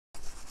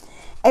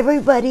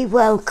Everybody,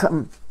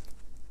 welcome.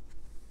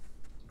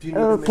 Do you need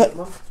a minute,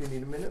 Mom? Do you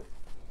need a minute?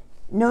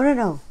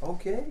 No.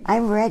 Okay.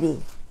 I'm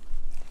ready.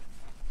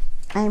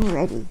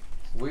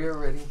 We're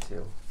ready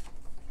too.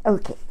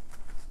 Okay.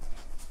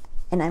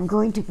 And I'm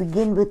going to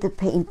begin with the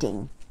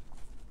painting.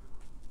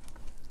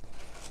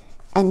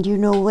 And you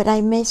know what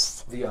I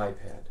missed? The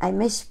iPad. I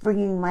missed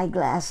bringing my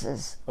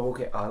glasses.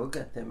 Okay, I'll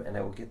get them and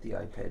I will get the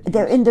iPad.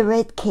 They're in the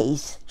red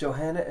case.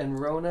 Johanna and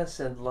Rona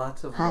send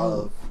lots of Hi.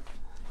 love.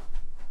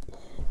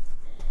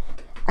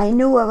 I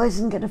knew I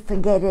wasn't going to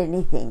forget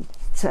anything,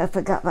 so I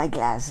forgot my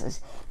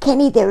glasses.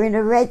 Kenny, they're in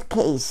a red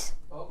case.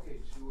 Okay,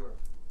 sure.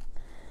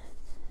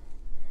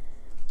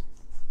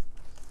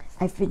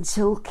 I've been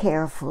so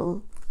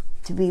careful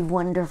to be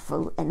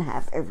wonderful and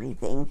have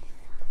everything.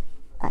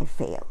 I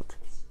failed.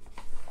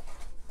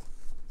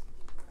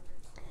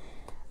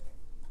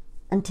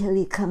 Until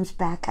he comes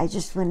back, I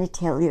just want to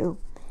tell you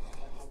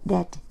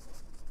that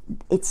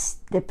it's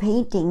the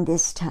painting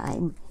this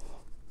time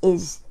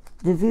is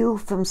the view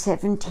from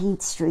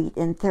 17th Street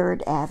and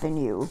 3rd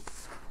Avenue.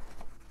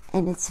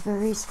 And it's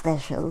very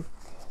special.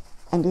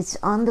 And it's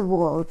on the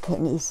wall,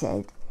 Kenny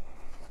said.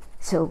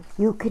 So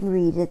you can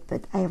read it,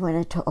 but I want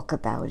to talk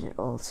about it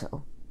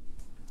also.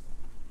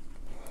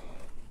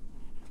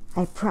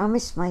 I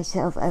promised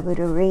myself I would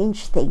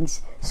arrange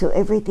things so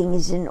everything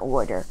is in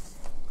order.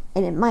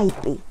 And it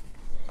might be.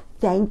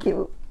 Thank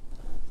you.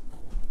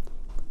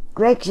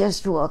 Greg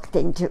just walked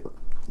in too.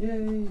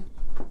 Yay.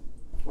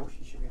 Oh,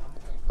 she should be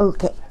on.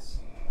 Okay.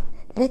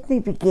 Let me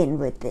begin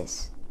with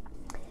this.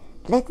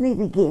 Let me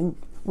begin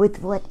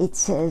with what it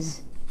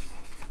says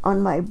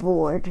on my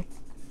board,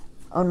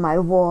 on my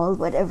wall,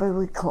 whatever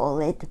we call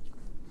it,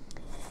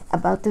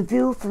 about the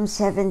view from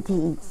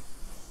 17th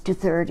to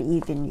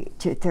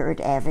 3rd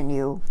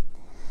Avenue.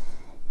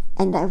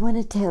 And I want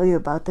to tell you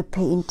about the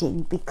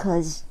painting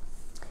because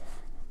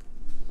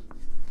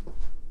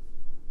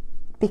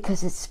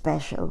it's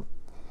special.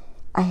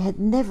 I had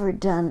never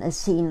done a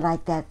scene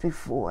like that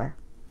before.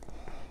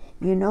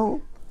 You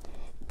know,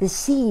 the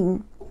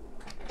scene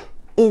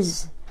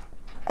is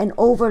an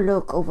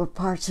overlook over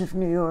parts of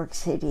New York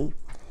City.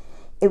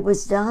 It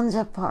was Don's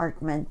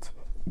apartment.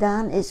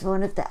 Don is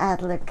one of the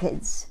Adler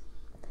kids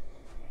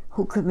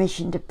who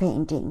commissioned a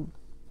painting.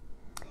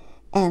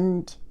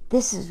 And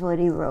this is what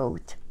he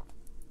wrote.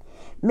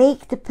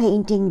 Make the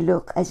painting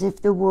look as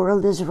if the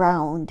world is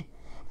round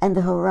and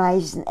the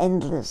horizon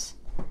endless.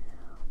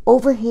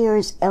 Over here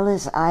is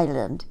Ellis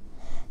Island.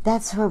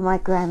 That's where my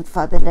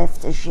grandfather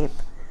left a ship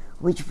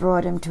which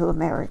brought him to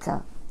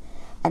America.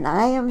 And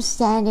I am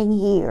standing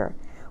here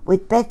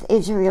with Beth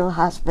Israel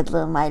Hospital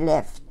on my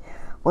left,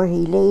 where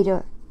he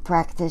later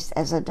practiced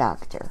as a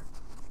doctor.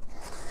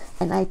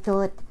 And I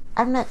thought,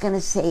 I'm not going to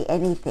say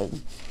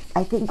anything.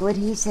 I think what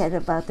he said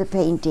about the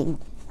painting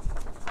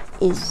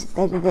is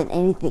better than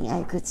anything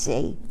I could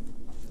say.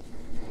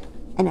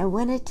 And I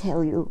want to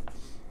tell you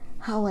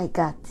how I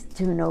got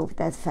to know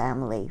that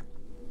family.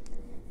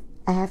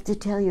 I have to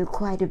tell you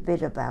quite a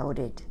bit about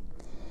it.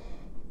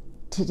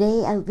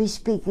 Today I'll be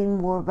speaking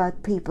more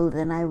about people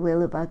than I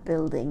will about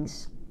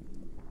buildings.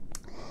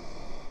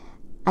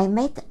 I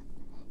met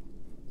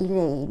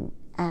Elaine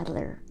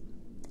Adler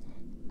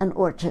on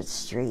Orchard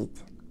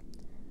Street.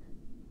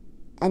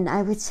 And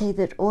I would say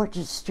that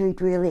Orchard Street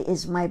really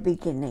is my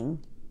beginning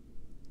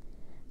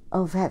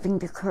of having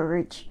the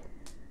courage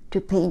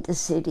to paint a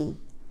city.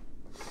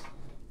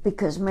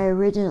 Because my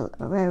original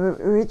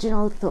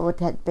thought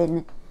had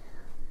been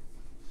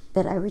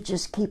that I would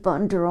just keep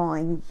on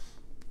drawing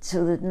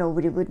so that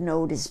nobody would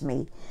notice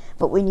me.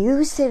 But when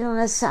you sit on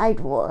a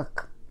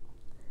sidewalk,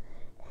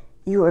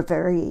 you are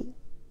very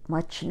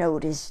much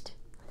noticed.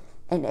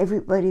 And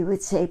everybody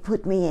would say,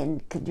 put me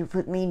in, could you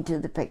put me into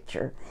the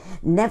picture?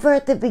 Never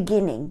at the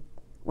beginning,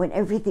 when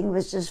everything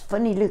was just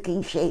funny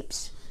looking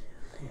shapes.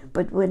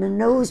 But when a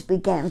nose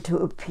began to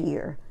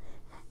appear,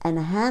 and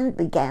a hand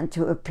began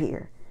to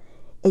appear,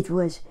 it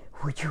was,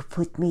 would you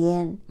put me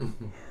in?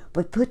 Mm-hmm.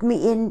 But put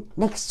me in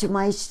next to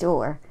my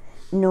store.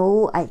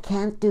 No, I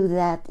can't do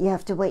that. You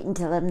have to wait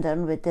until I'm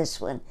done with this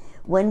one.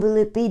 When will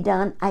it be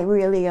done? I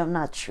really am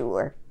not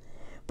sure.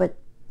 But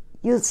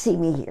you'll see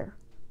me here.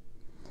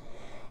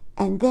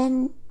 And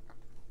then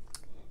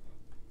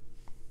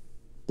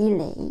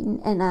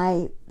Elaine and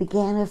I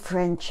began a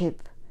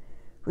friendship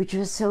which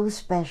was so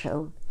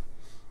special.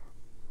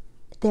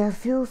 There are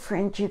few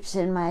friendships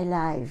in my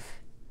life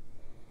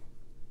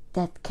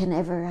that can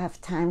ever have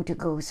time to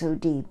go so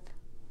deep.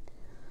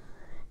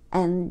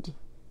 And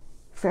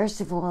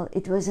first of all,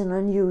 it was an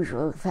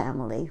unusual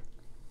family.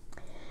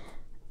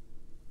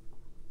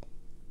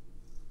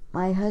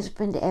 My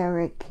husband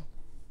Eric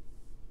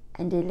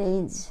and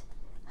Elaine's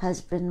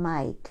husband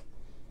Mike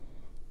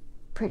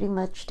pretty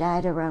much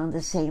died around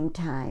the same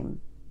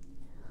time.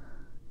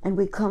 And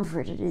we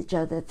comforted each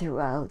other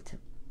throughout.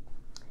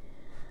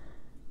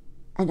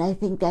 And I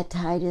think that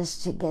tied us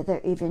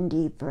together even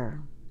deeper.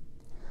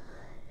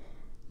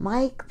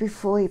 Mike,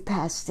 before he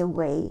passed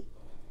away,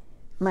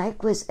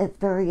 Mike was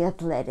very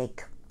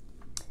athletic.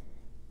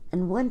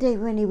 And one day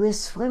when he was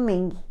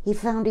swimming, he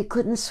found he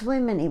couldn't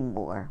swim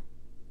anymore.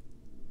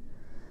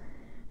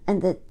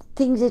 and that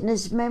things in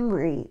his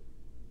memory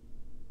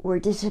were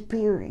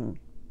disappearing.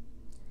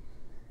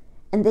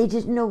 And they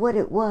didn't know what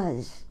it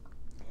was.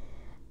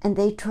 And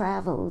they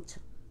traveled.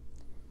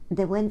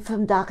 They went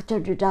from doctor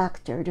to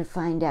doctor to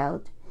find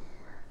out.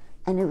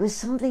 And it was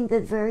something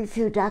that very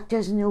few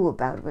doctors knew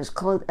about. It was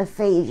called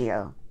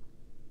aphasia.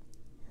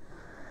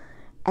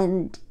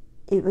 And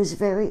it was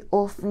very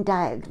often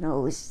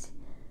diagnosed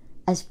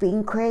as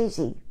being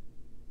crazy.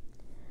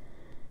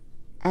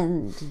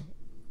 And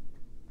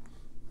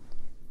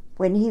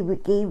when he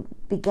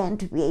began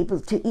to be able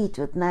to eat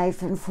with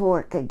knife and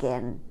fork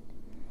again,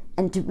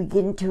 and to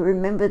begin to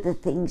remember the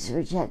things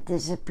which had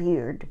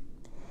disappeared,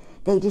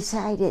 they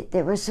decided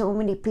there were so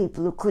many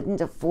people who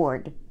couldn't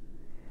afford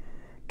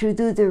to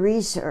do the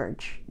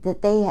research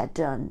that they had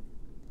done.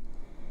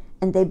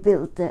 And they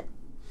built the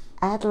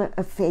Adler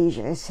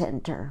Aphasia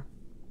Center,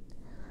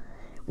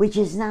 which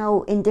is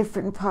now in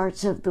different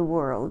parts of the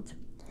world.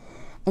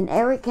 And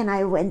Eric and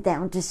I went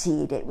down to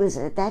see it. It was,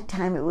 at that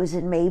time, it was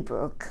in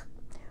Maybrook,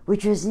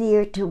 which was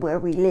near to where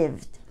we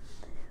lived.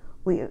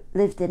 We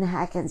lived in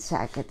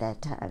Hackensack at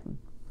that time,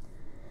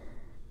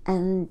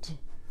 and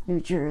New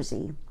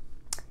Jersey.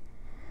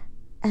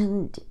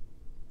 And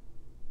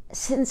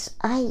since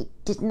I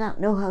did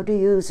not know how to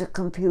use a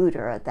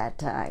computer at that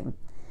time,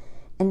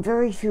 and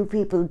very few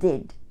people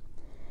did,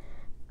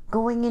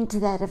 going into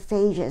that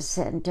aphasia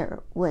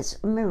center was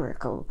a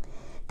miracle.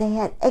 They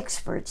had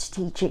experts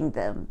teaching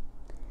them,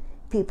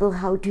 people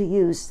how to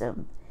use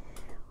them,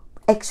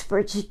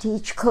 experts who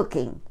teach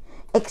cooking,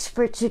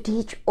 experts who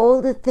teach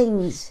all the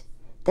things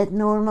that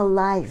normal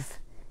life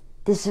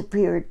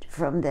disappeared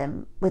from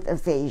them with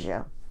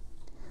aphasia.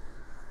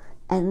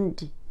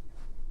 And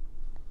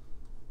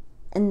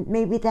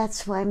maybe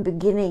that's why I'm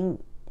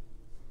beginning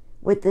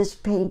with this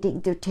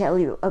painting, to tell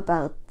you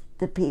about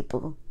the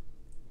people.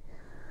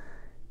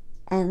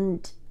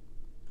 And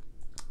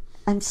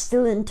I'm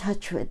still in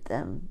touch with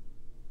them,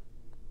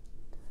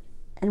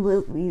 and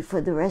will be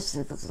for the rest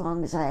of as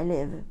long as I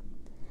live,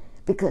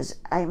 because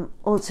I'm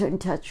also in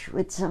touch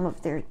with some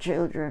of their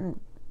children.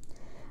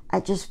 I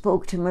just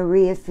spoke to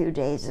Marie a few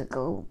days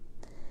ago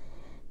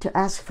to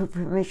ask for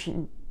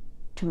permission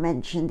to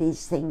mention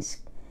these things,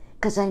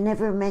 because I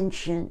never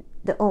mention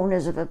the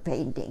owners of a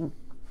painting.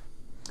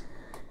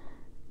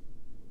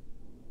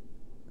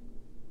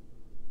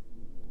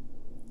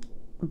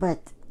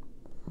 But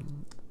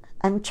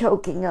I'm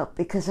choking up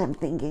because I'm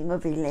thinking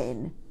of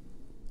Elaine,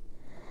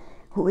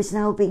 who is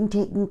now being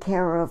taken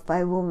care of by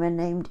a woman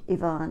named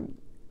Yvonne.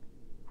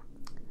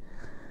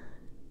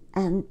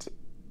 And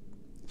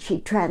she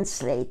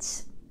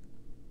translates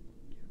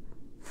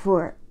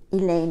for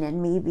Elaine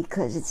and me,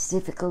 because it's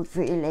difficult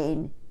for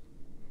Elaine.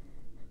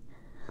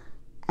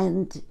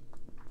 And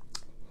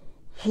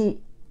he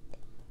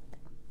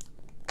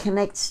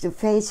connects to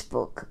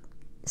Facebook,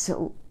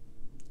 so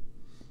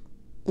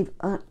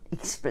Yvonne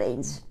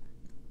explains.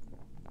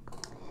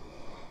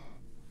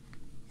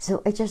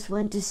 So I just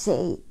want to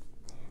say,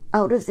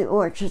 out of the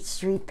Orchard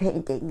Street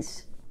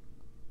paintings,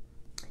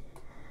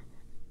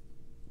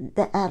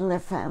 the Adler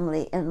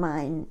family and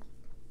mine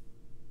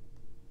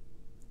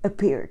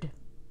appeared.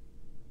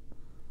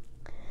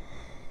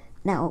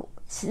 Now,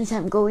 since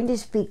I'm going to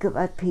speak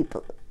about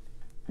people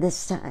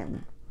this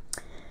time,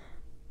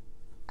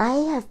 I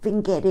have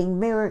been getting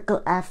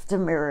miracle after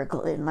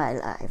miracle in my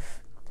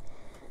life.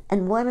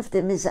 And one of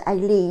them is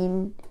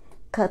Eileen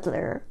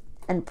Cutler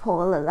and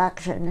Paula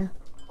Lakshan,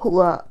 who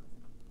are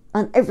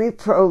on every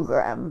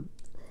program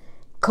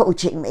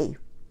coaching me.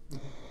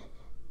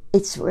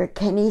 It's where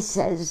Kenny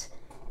says,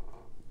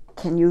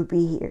 can you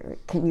be here?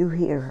 Can you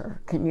hear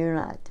her? Can you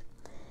not?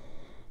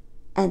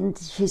 And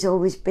she's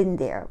always been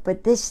there.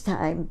 But this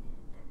time,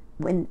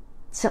 when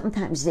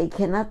sometimes they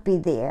cannot be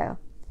there,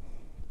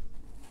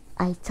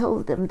 I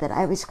told them that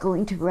I was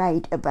going to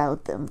write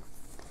about them,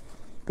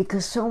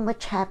 because so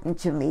much happened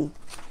to me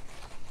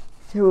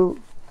through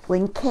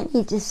when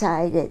Kenny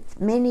decided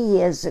many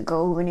years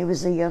ago, when he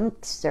was a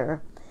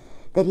youngster,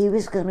 that he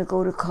was going to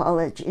go to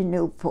college in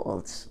New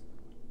Paltz.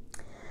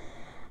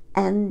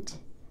 And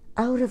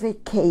out of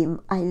it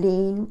came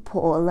Eileen,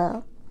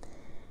 Paula,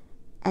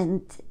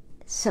 and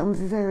some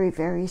very,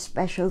 very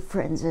special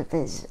friends of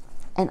his.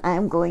 And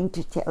I'm going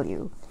to tell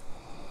you,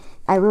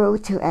 I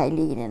wrote to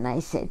Eileen and I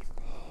said,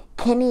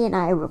 Kenny and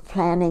I were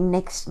planning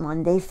next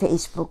Monday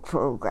Facebook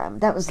program.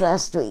 That was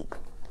last week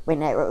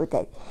when I wrote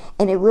that.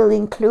 And it will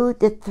include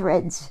the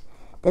threads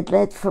that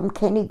led from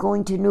Kenny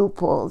going to New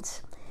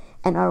Paltz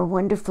and our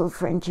wonderful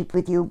friendship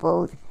with you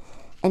both,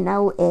 and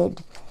now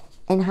Ed,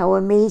 and how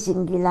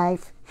amazingly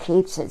life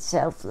shapes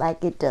itself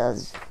like it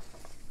does.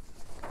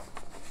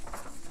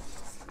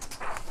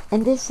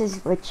 And this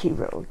is what she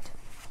wrote.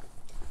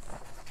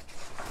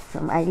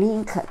 From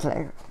Eileen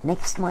Cutler,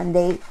 next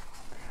Monday.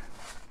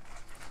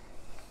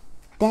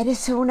 That is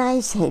so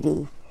nice,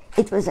 Hedy.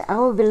 It was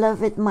our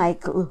beloved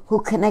Michael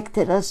who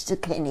connected us to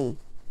Kenny.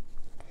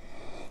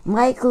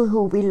 Michael,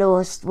 who we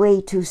lost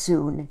way too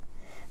soon.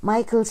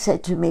 Michael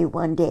said to me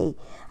one day,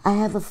 I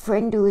have a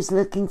friend who is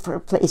looking for a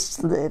place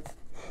to live.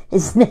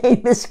 His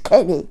name is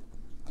Kenny.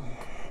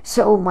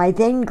 So my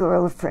then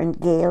girlfriend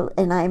Gail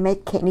and I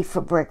met Kenny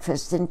for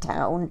breakfast in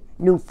town,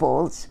 New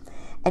Falls,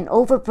 and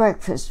over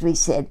breakfast we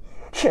said,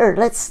 sure,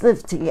 let's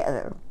live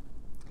together.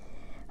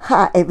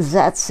 Ha, it was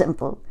that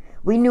simple.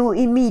 We knew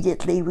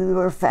immediately we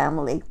were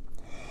family.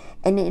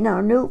 And in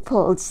our New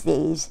Paltz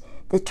days,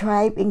 the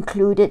tribe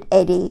included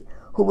Hedy,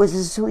 who was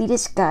the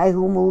sweetest guy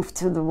who moved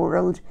through the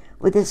world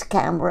with his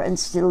camera and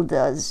still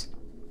does.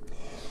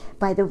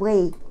 By the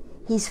way,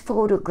 he's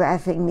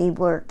photographing me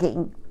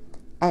working,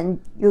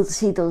 and you'll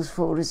see those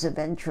photos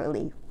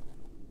eventually.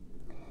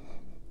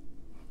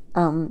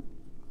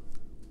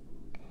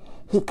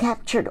 He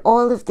captured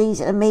all of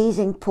these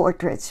amazing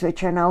portraits,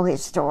 which are now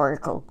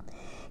historical.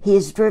 He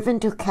is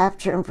driven to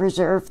capture and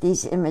preserve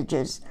these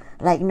images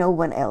like no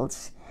one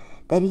else.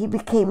 That he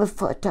became a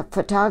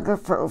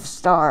photographer of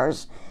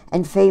stars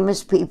and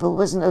famous people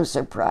was no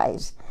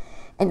surprise.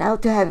 And now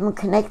to have him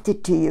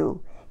connected to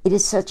you, it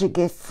is such a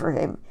gift for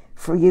him,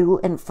 for you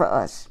and for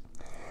us.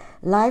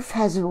 Life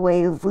has a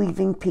way of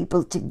weaving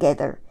people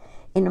together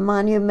in a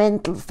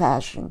monumental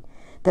fashion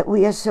that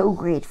we are so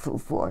grateful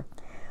for.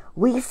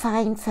 We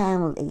find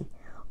family,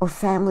 or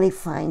family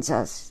finds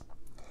us.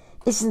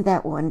 Isn't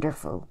that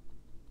wonderful?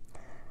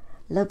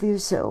 Love you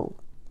so.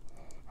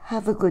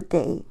 Have a good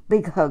day.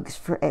 Big hugs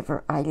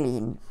forever,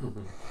 Eileen.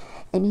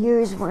 And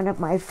here's one of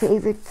my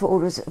favorite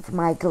photos of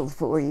Michael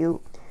for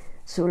you.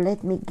 So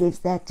let me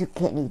give that to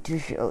Kenny to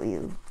show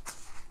you.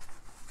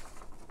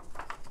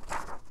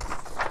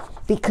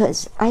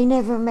 Because I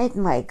never met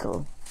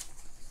Michael.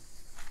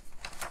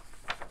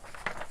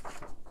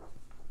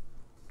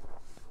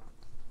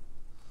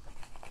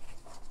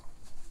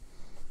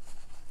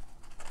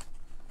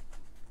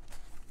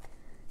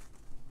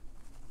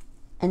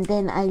 And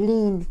then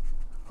Eileen,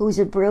 who's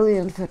a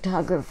brilliant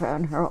photographer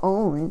on her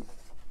own,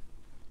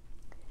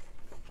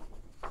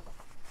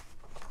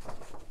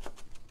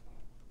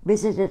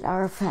 visited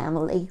our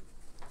family,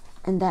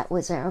 and that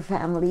was our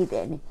family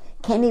then.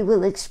 Kenny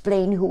will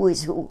explain who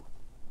is who.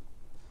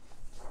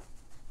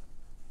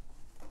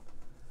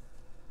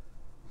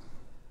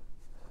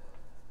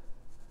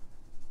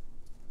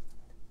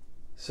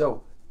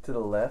 So, to the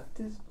left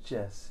is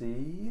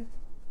Jesse,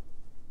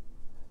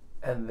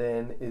 and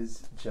then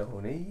is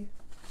Joni,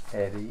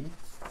 Hedy,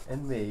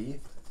 and me.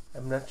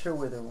 I'm not sure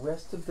where the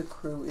rest of the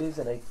crew is,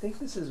 and I think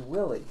this is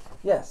Willie.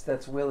 Yes,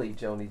 that's Willie,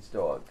 Joni's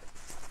dog.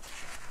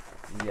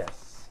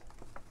 Yes.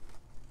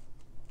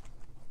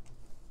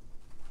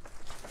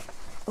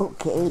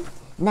 Okay,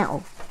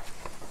 now,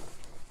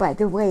 by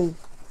the way,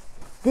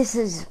 this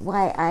is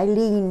why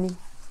Eileen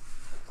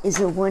is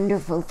a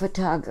wonderful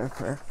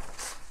photographer.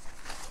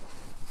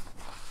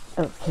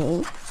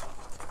 Okay,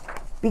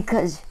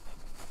 because,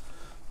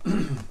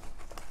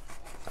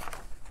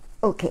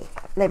 okay,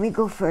 let me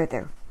go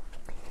further.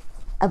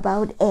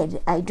 About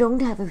Ed, I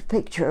don't have a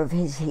picture of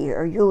his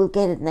here. You will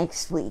get it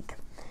next week.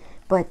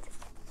 But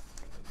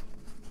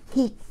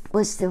he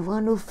was the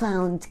one who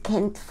found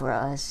Kent for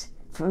us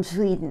from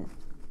Sweden.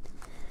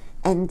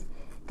 And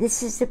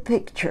this is the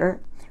picture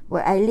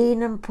where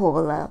Eileen and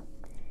Paula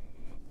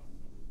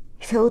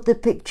showed the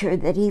picture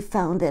that he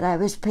found that I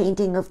was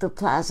painting of the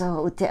Plaza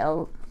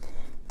Hotel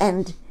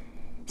and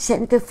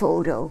sent the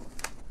photo.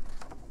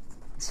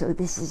 So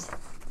this is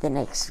the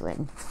next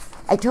one.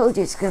 I told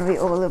you it's going to be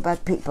all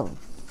about people.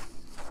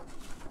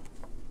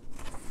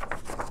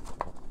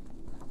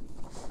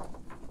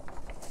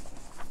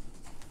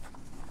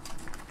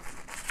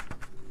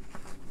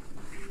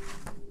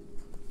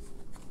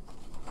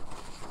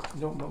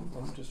 No,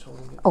 I'm just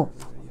holding it. Oh.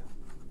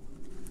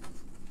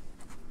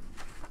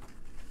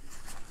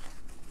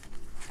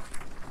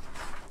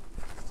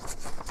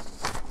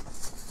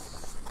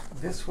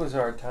 This was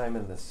our time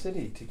in the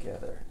city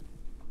together,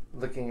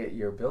 looking at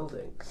your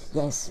buildings.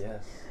 Yes.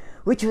 Yes.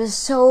 Which was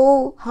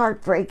so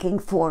heartbreaking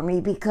for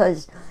me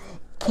because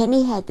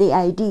Kenny had the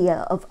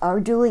idea of our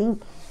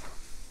doing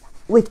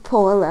with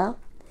Paula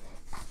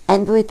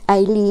and with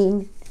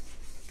Eileen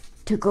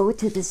to go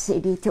to the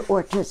city, to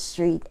Orchard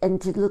Street, and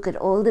to look at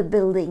all the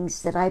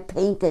buildings that I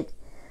painted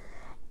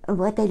and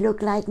what they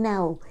look like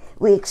now.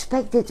 We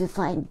expected to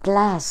find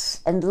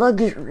glass and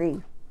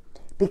luxury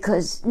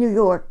because New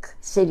York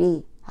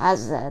City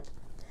has that.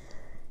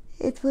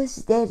 It was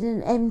dead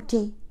and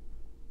empty.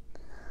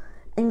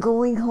 And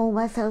going home,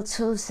 I felt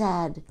so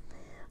sad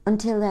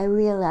until I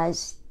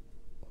realized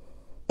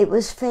it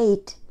was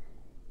fate.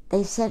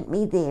 They sent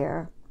me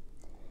there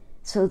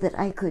so that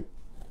I could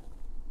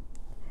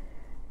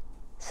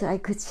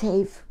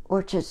save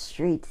Orchard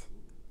Street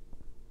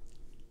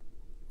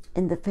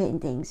in the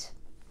paintings.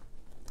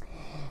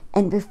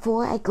 And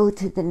before I go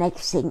to the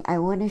next thing, I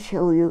want to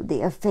show you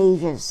the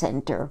Aphasia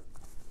Center,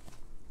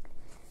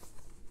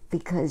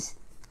 because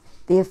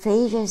the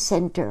Aphasia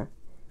Center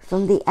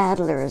from the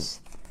Adlers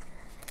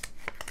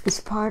is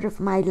part of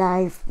my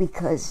life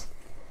because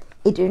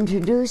it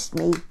introduced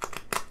me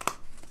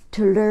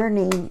to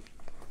learning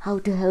how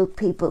to help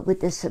people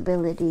with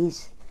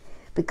disabilities.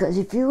 Because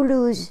if you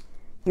lose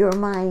your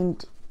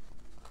mind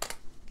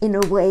in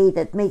a way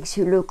that makes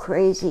you look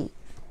crazy,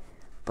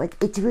 but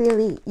it's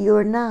really,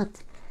 you're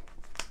not.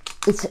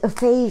 it's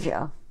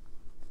aphasia.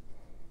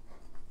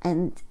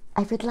 And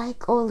I would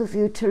like all of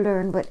you to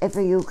learn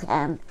whatever you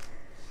can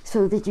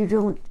so that you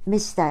don't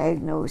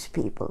misdiagnose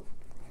people.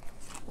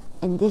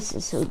 And this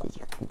is so that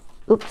you can,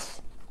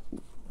 oops. Oh,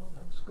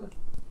 that was good.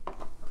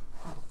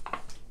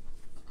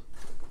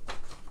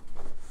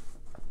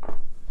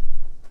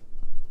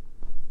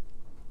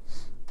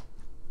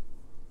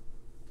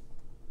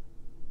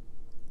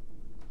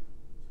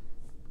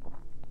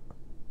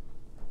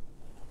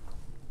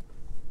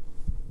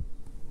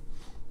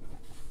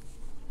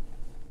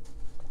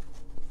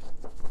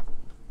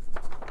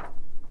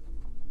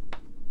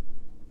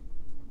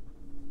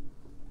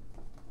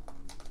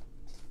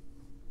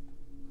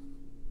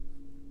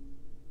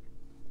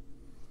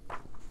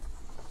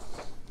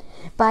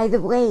 By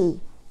the way,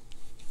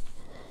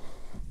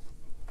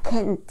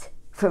 Kent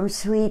from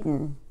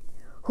Sweden,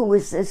 who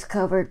was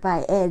discovered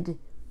by Ed.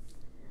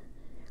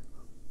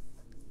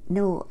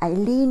 No,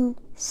 Eileen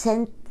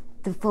sent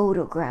the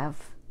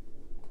photograph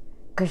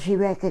because she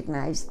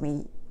recognized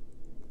me.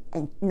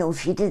 And no,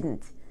 she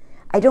didn't.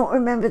 I don't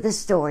remember the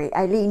story.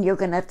 Eileen, you're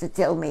going to have to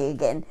tell me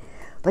again.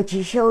 But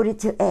she showed it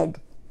to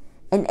Ed.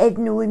 And Ed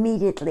knew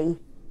immediately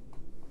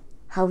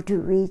how to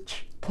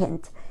reach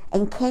Kent.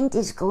 And Kent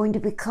is going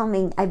to be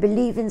coming, I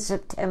believe, in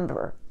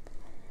September.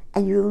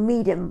 And you'll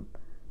meet him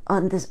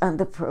on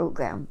the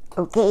program,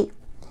 okay?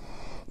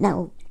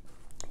 Now,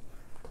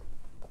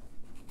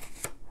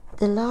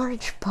 the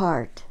large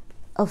part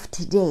of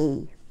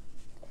today,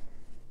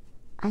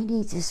 I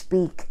need to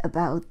speak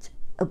about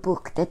a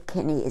book that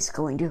Kenny is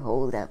going to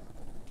hold up.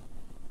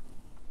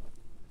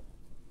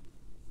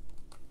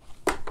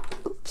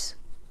 Oops.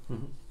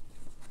 Mm-hmm.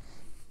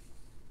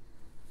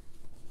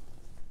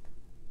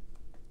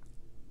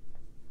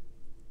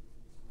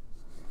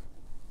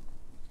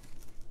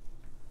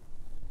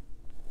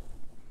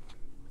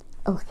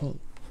 Okay.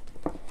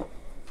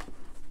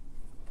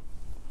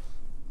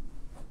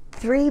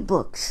 3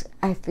 books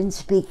I've been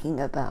speaking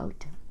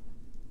about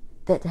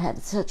that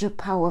had such a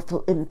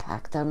powerful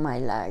impact on my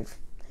life.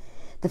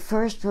 The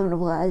first one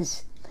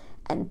was,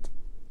 and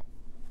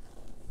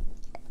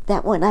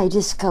that one I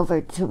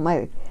discovered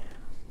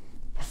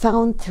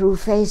found through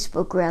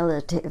Facebook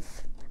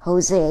relative,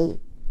 Jose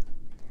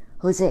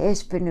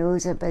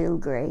Espinosa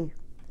Belgray,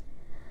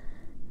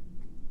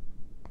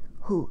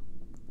 who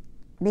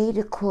made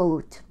a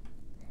quote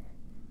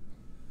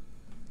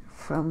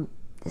from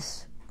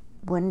this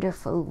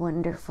wonderful,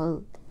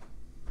 wonderful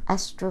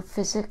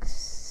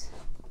astrophysics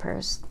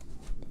person.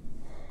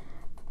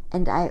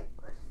 And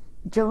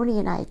Joni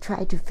and I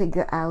tried to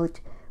figure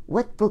out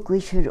what book we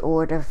should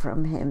order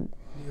from him.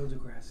 Neil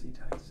deGrasse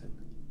Tyson.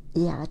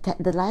 Yeah,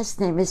 the last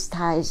name is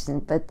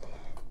Tyson, but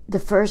the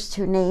first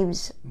 2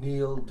 names?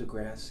 Neil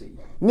deGrasse.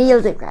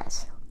 Neil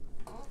deGrasse.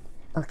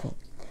 Okay.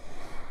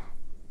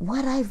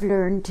 What I've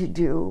learned to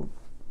do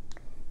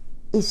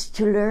is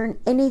to learn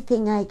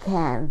anything I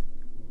can,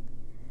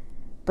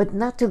 but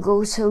not to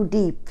go so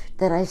deep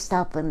that I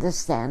stop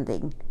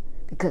understanding,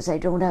 because I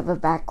don't have a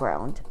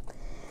background.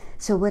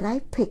 So what I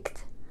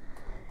picked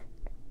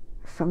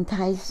from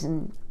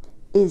Tyson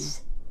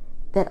is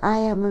that I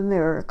am a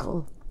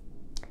miracle.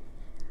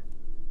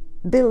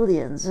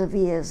 Billions of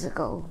years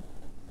ago,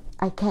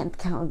 I can't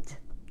count,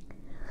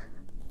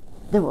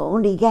 there were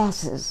only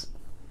gases,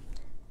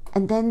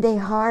 and then they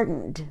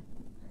hardened,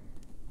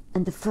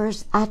 and the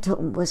first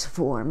atom was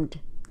formed,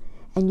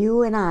 and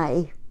you and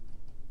I,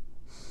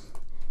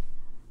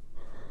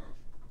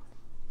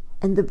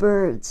 and the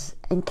birds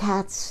and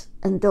cats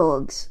and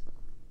dogs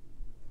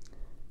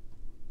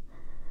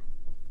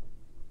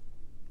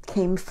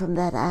came from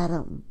that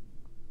atom.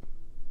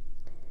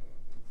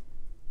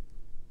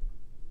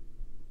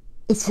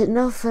 It's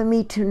enough for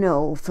me to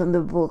know from the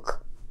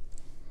book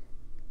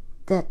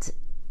that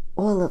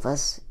all of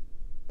us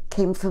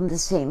came from the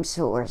same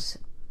source.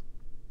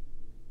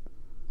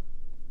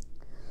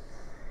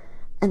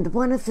 And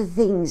one of the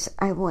things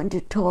I want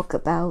to talk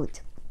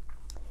about,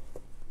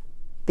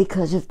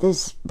 because of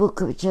this book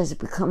which has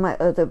become my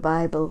other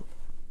Bible,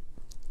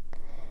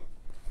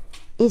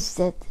 is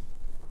that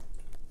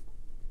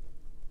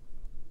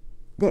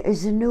there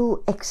is a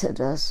new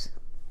exodus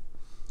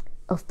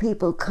of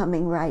people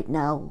coming right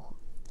now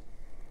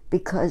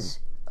because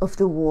of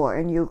the war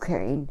in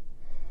Ukraine.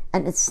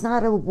 And it's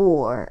not a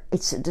war,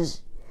 it's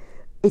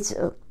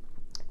a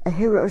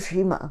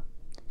Hiroshima.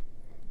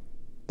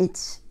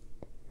 It's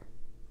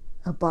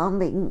a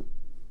bombing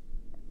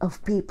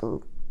of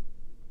people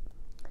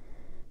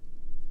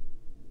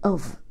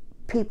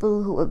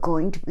who are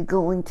going to be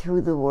going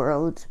through the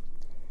world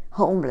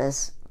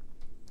homeless,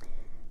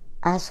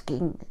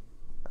 asking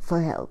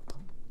for help.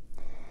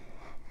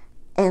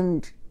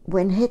 And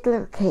when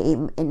Hitler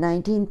came in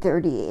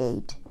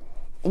 1938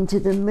 into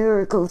the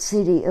miracle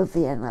city of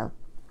Vienna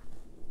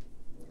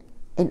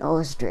in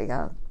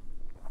Austria,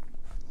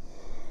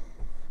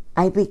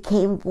 I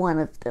became one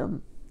of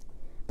them.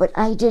 But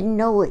I didn't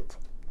know it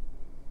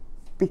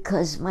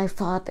because my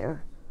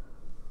father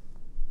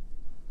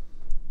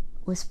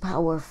was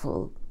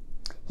powerful.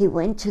 He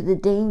went to the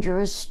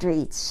dangerous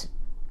streets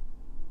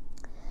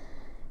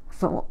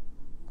from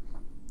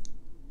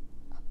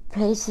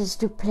places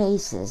to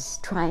places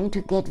trying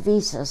to get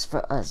visas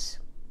for us.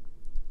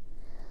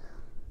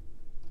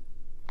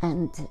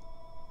 And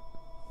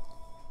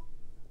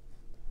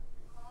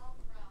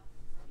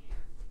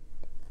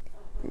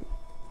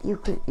you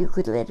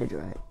could let it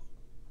run.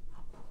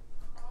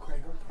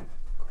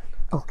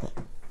 Okay.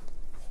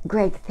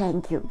 Greg,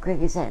 thank you.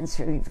 Greg is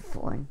answering the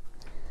phone.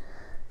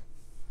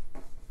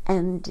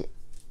 And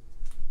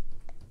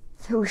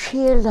through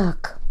sheer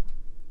luck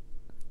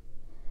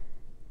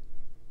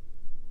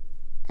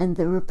and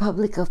the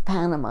Republic of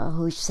Panama,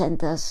 who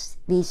sent us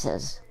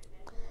visas,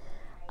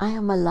 I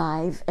am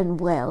alive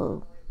and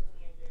well.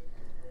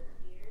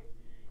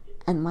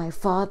 And my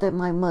father,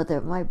 my mother,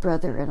 my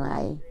brother, and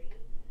I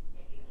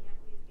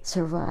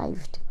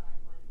survived.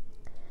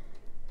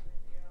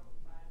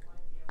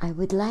 I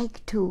would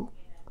like to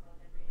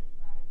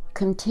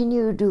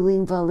continue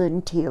doing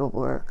volunteer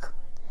work.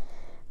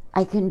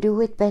 I can do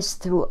it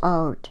best through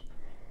art,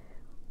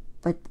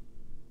 but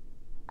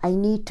I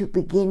need to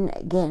begin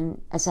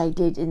again as I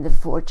did in the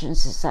Fortune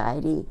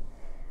Society,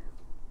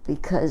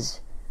 because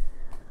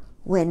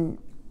when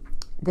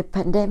the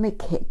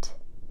pandemic hit,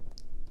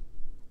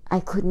 I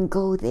couldn't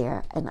go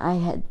there, and I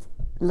had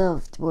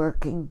loved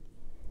working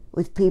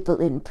with people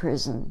in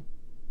prison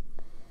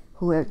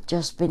who have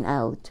just been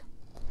out.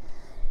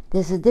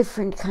 There's a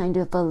different kind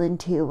of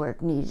volunteer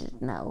work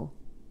needed now.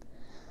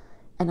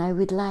 And I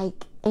would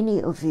like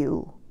any of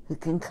you who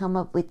can come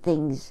up with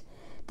things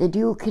that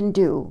you can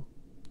do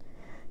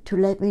to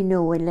let me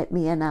know and let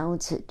me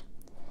announce it,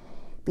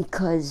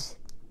 because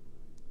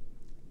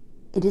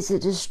it is a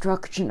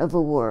destruction of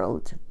a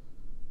world.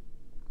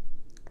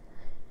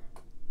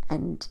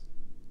 And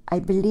I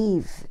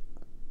believe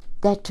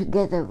that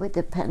together with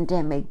the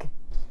pandemic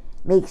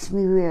makes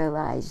me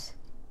realize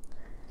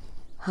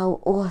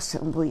how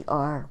awesome we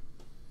are,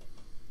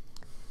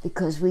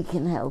 because we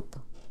can help.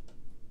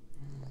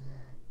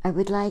 I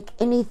would like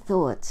any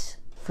thoughts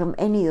from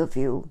any of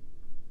you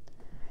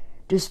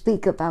to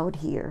speak about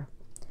here.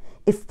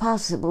 If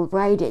possible,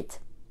 write it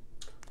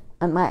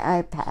on my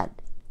iPad.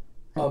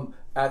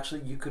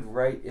 Actually, you could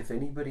write, if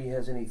anybody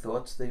has any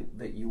thoughts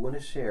that you want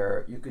to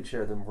share, you could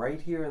share them right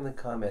here in the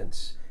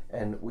comments,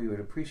 and we would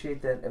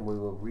appreciate that, and we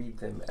will read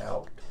them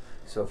out.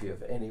 So if you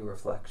have any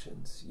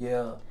reflections.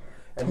 Yeah.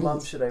 And please.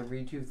 Mom, should I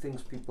read you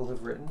things people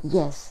have written?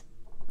 Yes.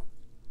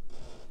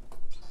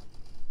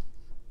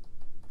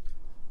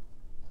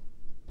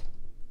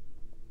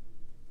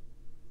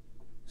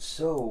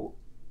 So,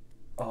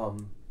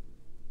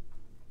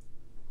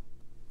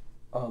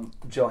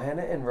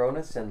 Johanna and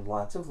Rona send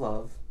lots of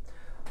love.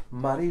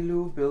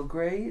 Marilu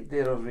Bilgray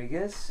de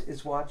Rodriguez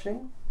is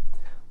watching.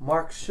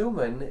 Mark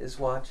Schumann is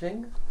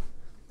watching.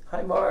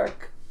 Hi,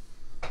 Mark.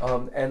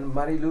 And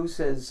Marilu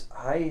says,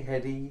 hi,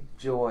 Hedy,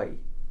 joy.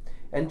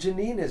 And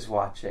Janine is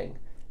watching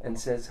and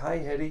says, hi,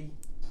 Hedy.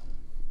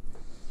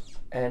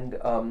 And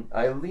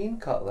Eileen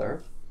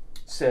Cutler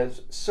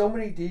says, so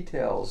many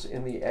details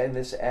in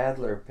this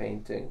Adler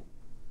painting.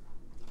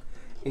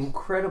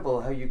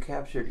 Incredible how you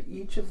captured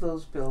each of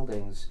those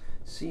buildings.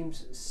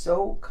 Seems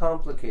so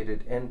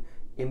complicated and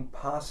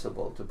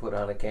impossible to put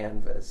on a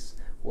canvas.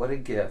 What a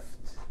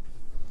gift.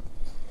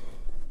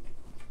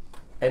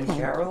 And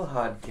Carol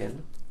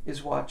Hodkin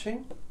is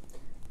watching,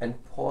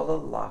 and Paula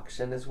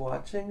Lakshan is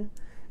watching,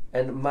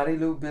 and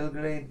Marilu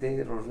Bilgray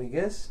de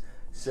Rodriguez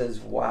says,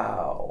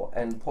 wow.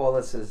 And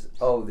Paula says,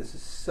 oh, this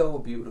is so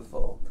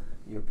beautiful,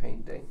 your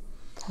painting.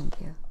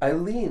 Thank you.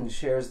 Eileen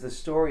shares the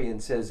story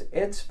and says,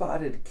 Ed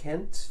spotted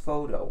Kent's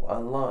photo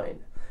online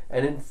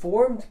and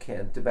informed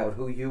Kent about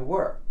who you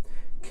were.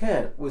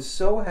 Kent was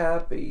so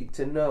happy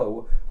to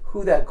know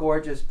who that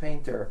gorgeous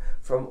painter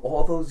from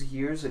all those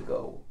years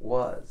ago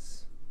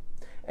was.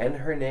 And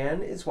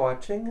Hernan is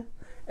watching,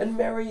 and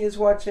Mary is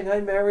watching. Hi,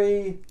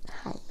 Mary.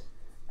 Hi.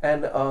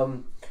 And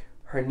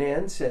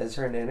Hernan says,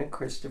 Hernan and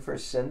Christopher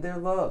send their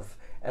love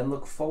and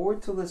look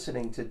forward to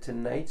listening to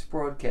tonight's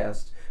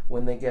broadcast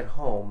when they get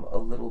home a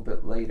little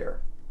bit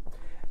later.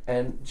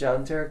 And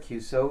John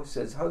Taracuso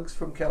says, hugs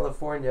from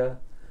California.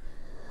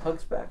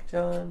 Hugs back,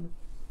 John.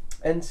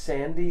 And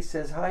Sandy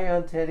says, hi,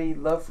 Aunt Hedy.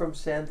 Love from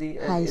Sandy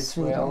and hi,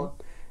 Israel.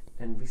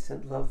 Sweetie. And we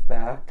send love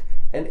back.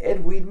 And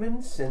Ed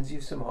Weidman sends you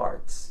some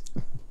hearts.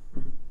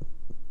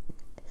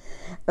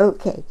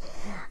 Okay,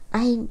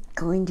 I'm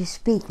going to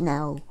speak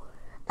now.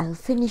 I'll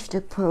finish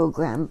the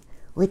program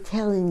with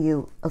telling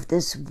you of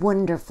this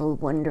wonderful,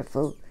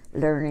 wonderful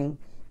learning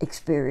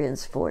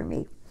experience for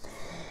me.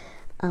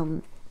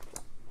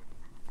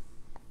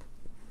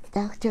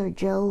 Dr.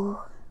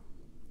 Joe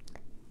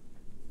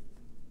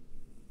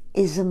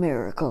is a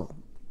miracle.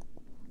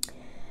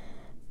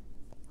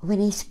 When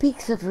he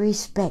speaks of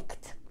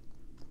respect,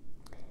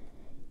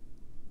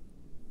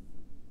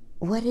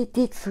 what it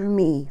did for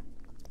me,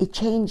 it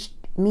changed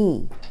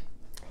me,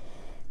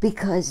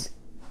 because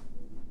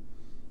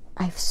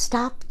I've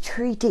stopped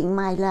treating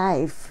my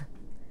life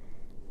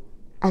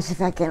as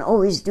if I can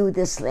always do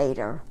this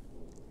later.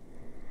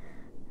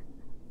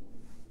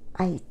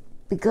 I've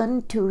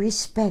begun to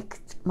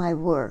respect my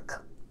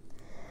work.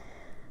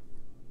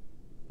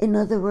 In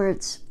other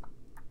words,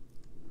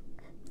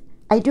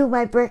 I do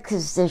my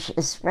breakfast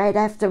dishes right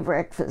after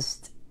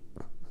breakfast.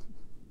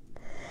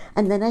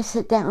 And then I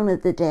sit down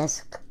at the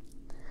desk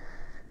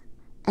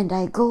and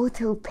I go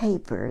through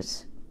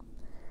papers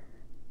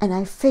and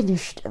I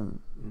finish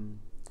them.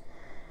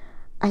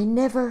 I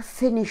never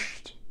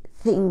finished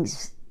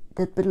things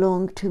that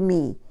belonged to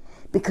me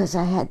because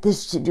I had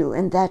this to do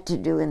and that to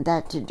do and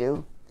that to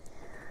do.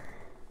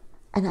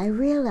 And I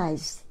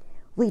realized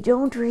we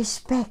don't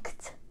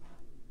respect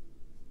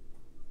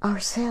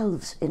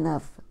ourselves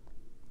enough.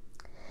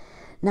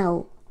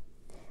 Now,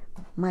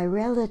 my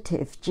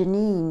relative,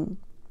 Janine,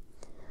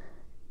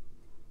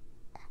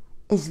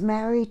 is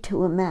married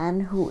to a man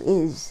who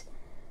is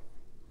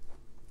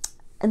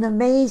an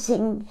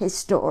amazing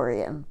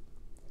historian.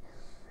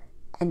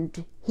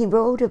 And he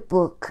wrote a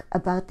book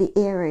about the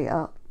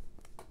area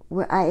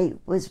where I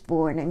was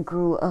born and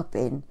grew up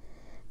in.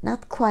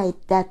 Not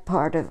quite that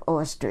part of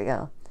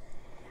Austria,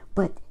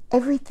 but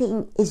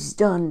everything is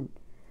done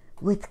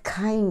with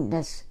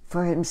kindness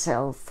for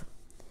himself.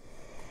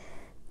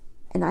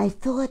 And I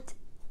thought,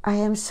 I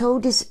am so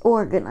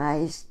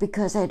disorganized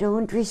because I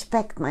don't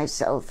respect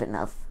myself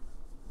enough.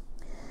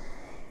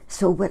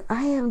 So what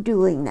I am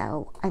doing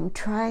now, I'm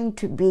trying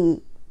to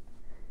be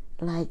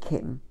like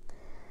him.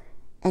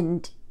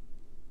 And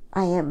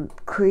I am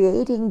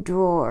creating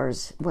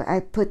drawers where I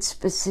put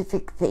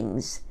specific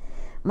things.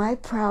 My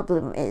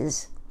problem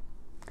is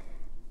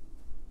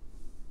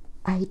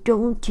I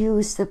don't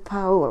use the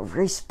power of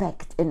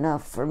respect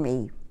enough for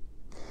me.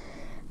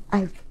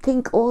 I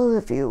think all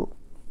of you,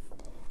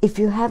 if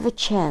you have a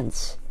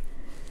chance,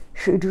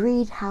 should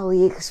read how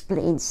he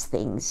explains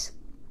things,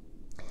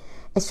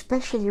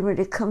 especially when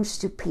it comes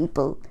to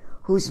people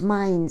whose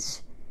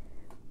minds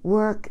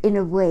work in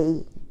a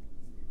way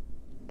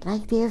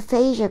like the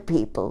aphasia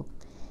people,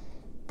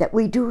 that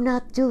we do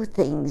not do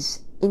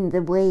things in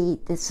the way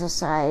the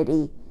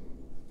society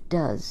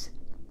does.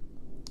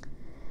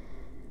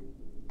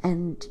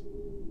 And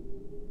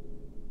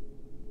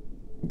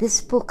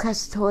this book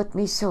has taught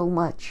me so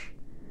much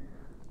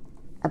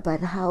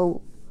about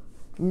how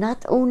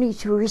not only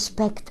to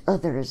respect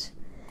others,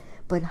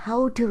 but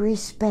how to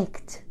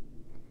respect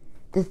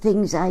the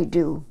things I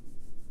do.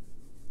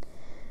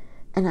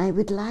 And I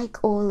would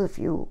like all of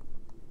you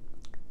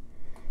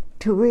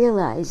to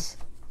realize,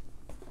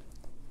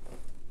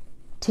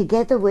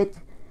 together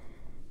with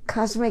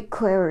cosmic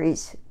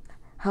queries,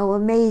 how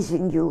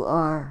amazing you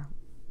are.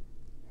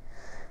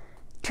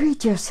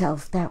 Treat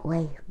yourself that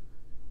way.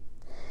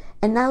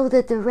 And now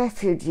that the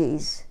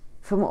refugees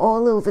from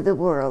all over the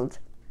world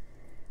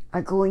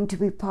are going to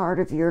be part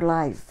of your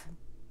life,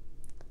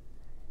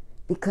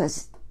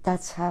 because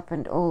that's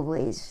happened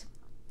always.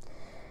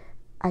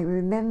 I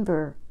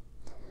remember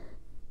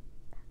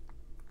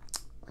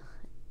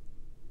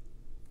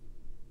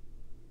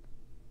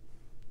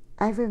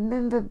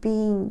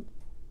being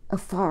a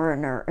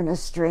foreigner in a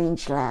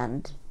strange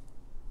land.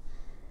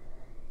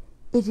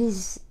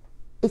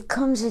 It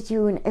comes at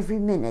you in every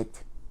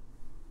minute.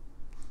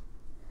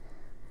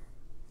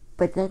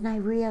 But then I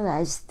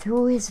realized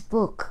through his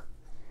book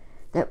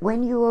that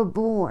when you are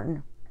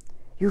born,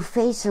 you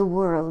face a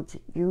world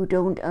you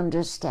don't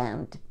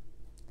understand.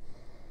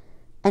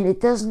 And it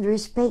doesn't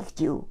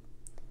respect you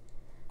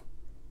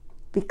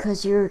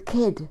because you're a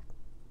kid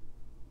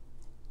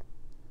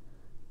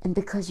and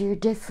because you're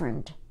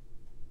different.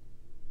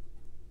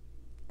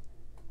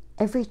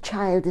 Every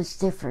child is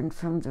different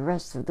from the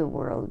rest of the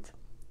world.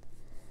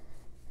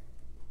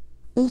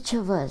 Each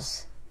of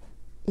us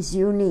is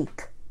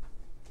unique,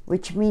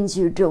 which means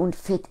you don't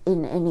fit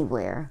in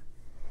anywhere.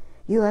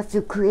 You have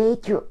to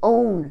create your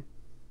own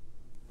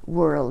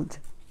world.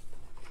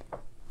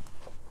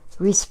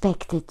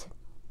 Respect it.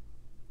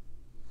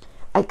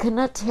 I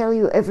cannot tell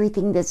you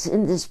everything that's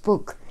in this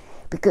book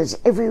because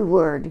every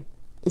word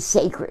is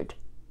sacred.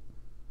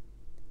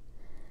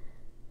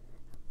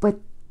 But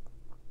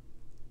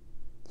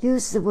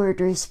use the word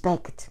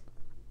respect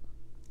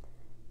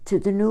to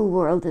the new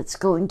world that's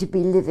going to be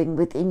living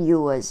within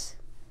yours,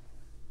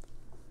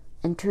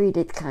 and treat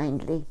it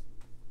kindly.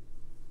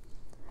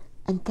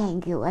 And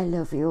thank you. I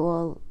love you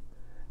all.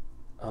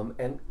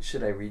 And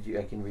should I read you?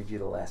 I can read you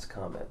the last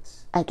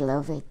comments. I'd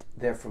love it.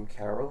 They're from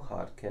Carol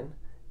Hodkin,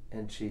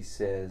 and she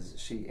says,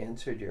 she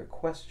answered your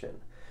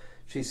question.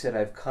 She said,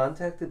 I've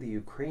contacted the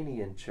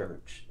Ukrainian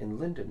church in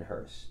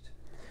Lindenhurst.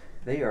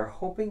 They are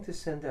hoping to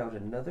send out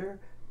another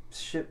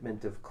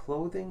shipment of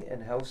clothing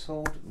and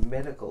household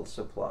medical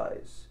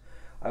supplies.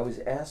 I was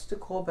asked to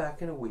call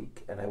back in a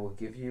week, and I will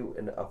give you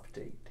an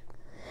update.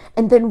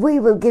 And then we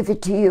will give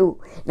it to you.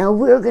 Now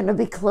we're going to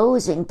be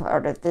closing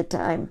part of the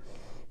time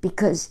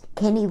because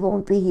Kenny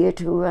won't be here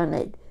to run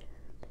it.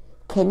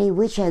 Kenny,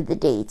 which are the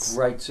dates?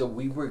 Right, so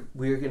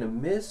we're going to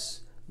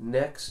miss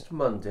next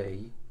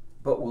Monday,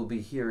 but we'll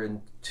be here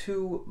in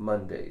 2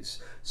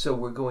 Mondays. So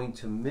we're going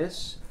to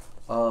miss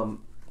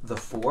the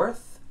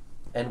 4th,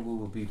 and we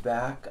will be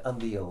back on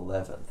the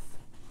 11th.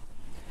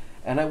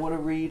 And I want to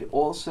read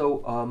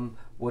also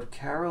what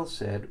Carol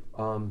said.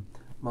 Mom,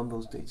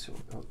 those dates are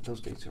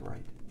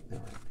right.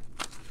 They're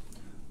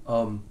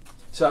right.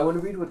 So I want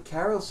to read what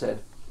Carol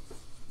said.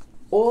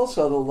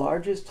 Also, the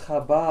largest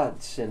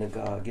Chabad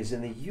synagogue is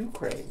in the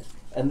Ukraine,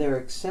 and they're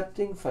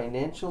accepting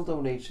financial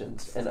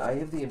donations, and I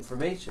have the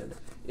information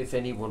if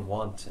anyone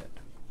wants it.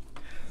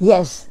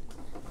 Yes,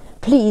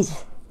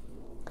 please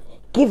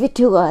give it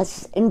to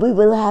us, and we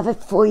will have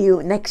it for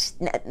you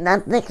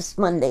not next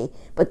Monday,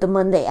 but the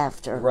Monday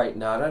after. Right,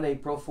 not on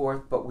April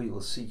 4th, but we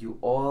will see you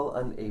all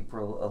on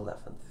April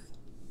 11th.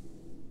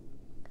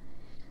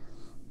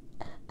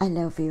 I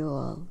love you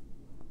all.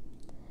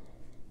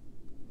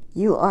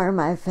 You are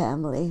my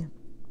family.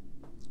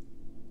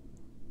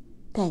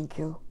 Thank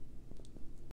you.